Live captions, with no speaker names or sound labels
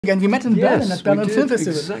And we met in Berlin at Berlin Film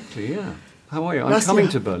Festival. Exactly, yeah. How are you? I'm coming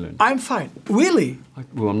to Berlin. I'm fine. Really?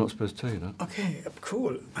 Well, I'm not supposed to tell you that. Okay,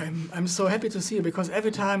 cool. I'm so happy to see you because every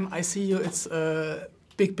time I see you, it's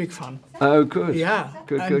big fun. Oh, good. Yeah.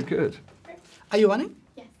 Good. Are you running?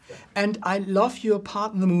 Yes. And I love your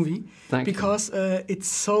part in the movie. Thank you. Because it's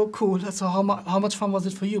so cool. So how much fun was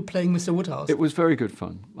it for you playing Mr. Woodhouse? It was very good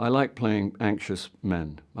fun. I like playing anxious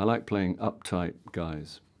men. I like playing uptight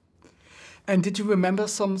guys. And did you remember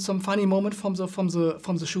some funny moment from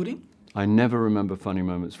the shooting? I never remember funny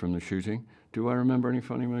moments from the shooting. Do I remember any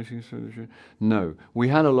funny moments from the shooting? No. We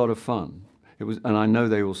had a lot of fun. It was, and I know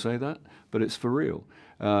they all say that, but it's for real.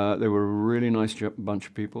 They were a really nice bunch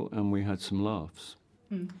of people, and we had some laughs.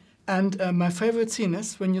 Mm. And my favorite scene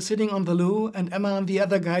is when you're sitting on the loo and Emma and the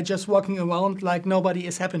other guy just walking around like nobody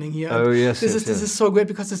is happening here. Oh, yes, This is so great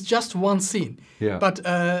because it's just one scene. Yeah. But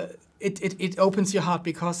it opens your heart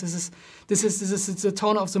because this is the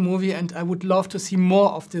tone of the movie, and I would love to see more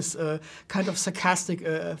of this kind of sarcastic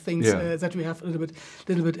things that we have a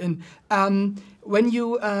little bit in. When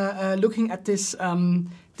you looking at this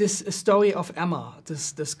this story of Emma,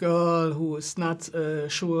 this girl who is not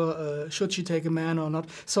sure should she take a man or not.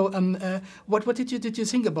 So what did you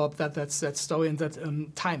think about that story and that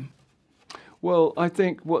time? Well, I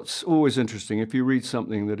think what's always interesting, if you read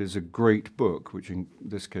something that is a great book, which in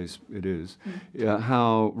this case it is,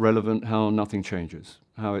 how relevant, how nothing changes,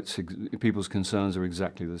 how people's concerns are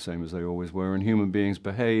exactly the same as they always were, and human beings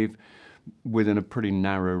behave within a pretty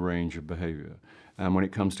narrow range of behavior. And when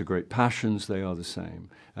it comes to great passions, they are the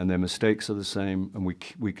same, and their mistakes are the same. And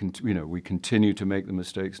we continue to make the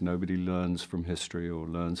mistakes. Nobody learns from history or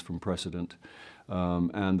learns from precedent,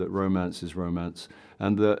 and that romance is romance,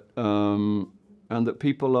 and that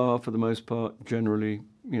people are, for the most part, generally,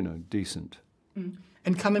 decent. Mm.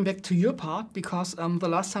 And coming back to your part, because the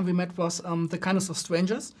last time we met was The Kindness of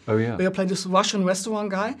Strangers. Oh, yeah. Where you played this Russian restaurant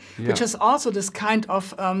guy, which has also this kind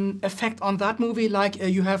of effect on that movie, like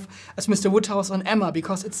you have as Mr. Woodhouse on Emma,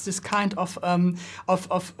 because it's this kind of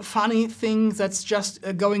funny thing that's just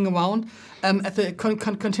going around at the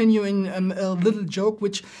continuing a little joke,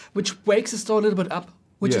 which breaks the story a little bit up.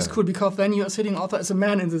 Which is cool because then you are sitting also as a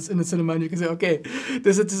man in the cinema and you can say, okay,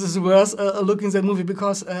 this is worse looking at that movie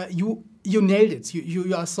because you nailed it.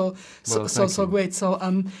 You are so great. So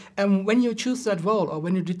when you choose that role or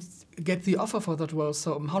when you did get the offer for that role,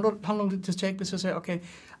 so how long did it take to say, okay,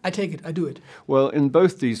 I take it, I do it? Well, in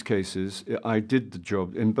both these cases, I did the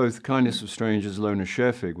job. In both Kindness of Strangers, Lona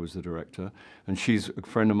Scherfig was the director, and she's a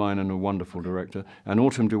friend of mine and a wonderful director. And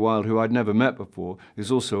Autumn de Wilde, who I'd never met before,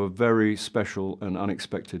 is also a very special and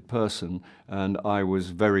unexpected person, and I was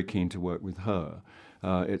very keen to work with her.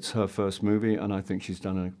 It's her first movie, and I think she's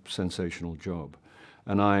done a sensational job.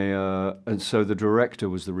 And so the director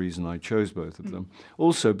was the reason I chose both of them.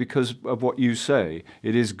 Also, because of what you say,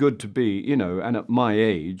 it is good to be, and at my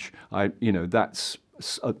age,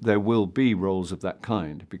 there will be roles of that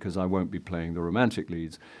kind because I won't be playing the romantic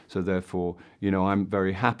leads. So therefore, I'm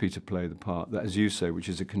very happy to play the part that, as you say, which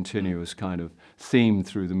is a continuous kind of theme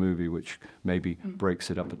through the movie, which maybe breaks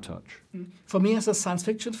it up a touch. For me, as a science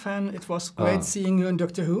fiction fan, it was great seeing you in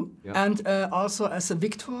Doctor Who, and also as a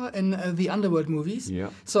VIKTOR in the Underworld movies. Yeah.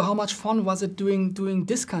 So how much fun was it doing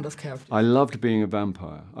this kind of character? I loved being a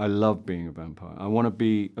vampire. I love being a vampire. I want to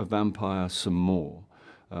be a vampire some more.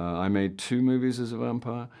 I made 2 movies as a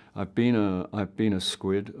vampire. I've been a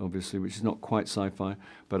squid, obviously, which is not quite sci-fi,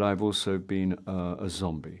 but I've also been a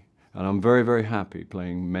zombie. And I'm very, very happy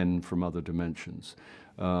playing men from other dimensions.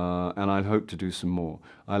 And I hope to do some more.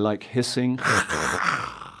 I like hissing.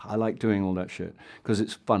 I like doing all that shit because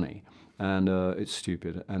it's funny and it's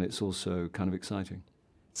stupid and it's also kind of exciting.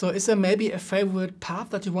 So is there maybe a favorite part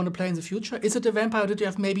that you want to play in the future? Is it a vampire, or did you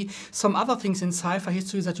have maybe some other things in sci-fi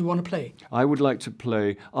history that you want to play? I would like to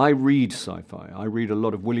play, I read sci-fi. I read a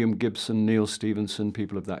lot of William Gibson, Neil Stephenson,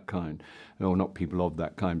 people of that kind. Or not people of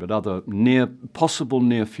that kind, but other possible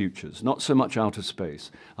near futures. Not so much outer space.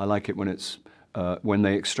 I like it when it's when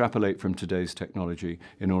they extrapolate from today's technology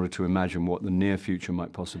in order to imagine what the near future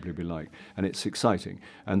might possibly be like. And it's exciting.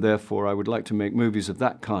 And therefore, I would like to make movies of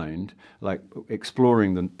that kind, like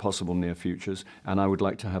exploring the possible near futures, and I would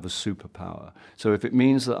like to have a superpower. So if it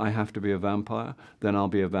means that I have to be a vampire, then I'll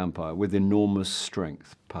be a vampire with enormous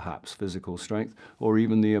strength, perhaps physical strength, or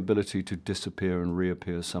even the ability to disappear and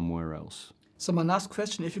reappear somewhere else. So my last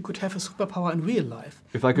question, if you could have a superpower in real life.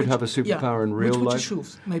 If I could have a superpower in real life? Which would you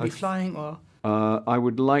choose? Maybe flying or...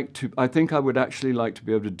 I think I would actually like to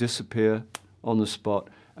be able to disappear on the spot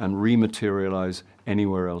and rematerialize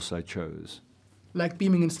anywhere else I chose. Like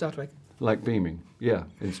beaming in Star Trek? like beaming. Yeah,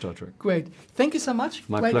 in Star Trek. Great. Thank you so much.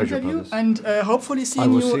 My Great pleasure, interview. brothers. And hopefully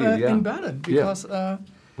seeing you in Berlin. Because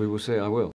we will see. I will.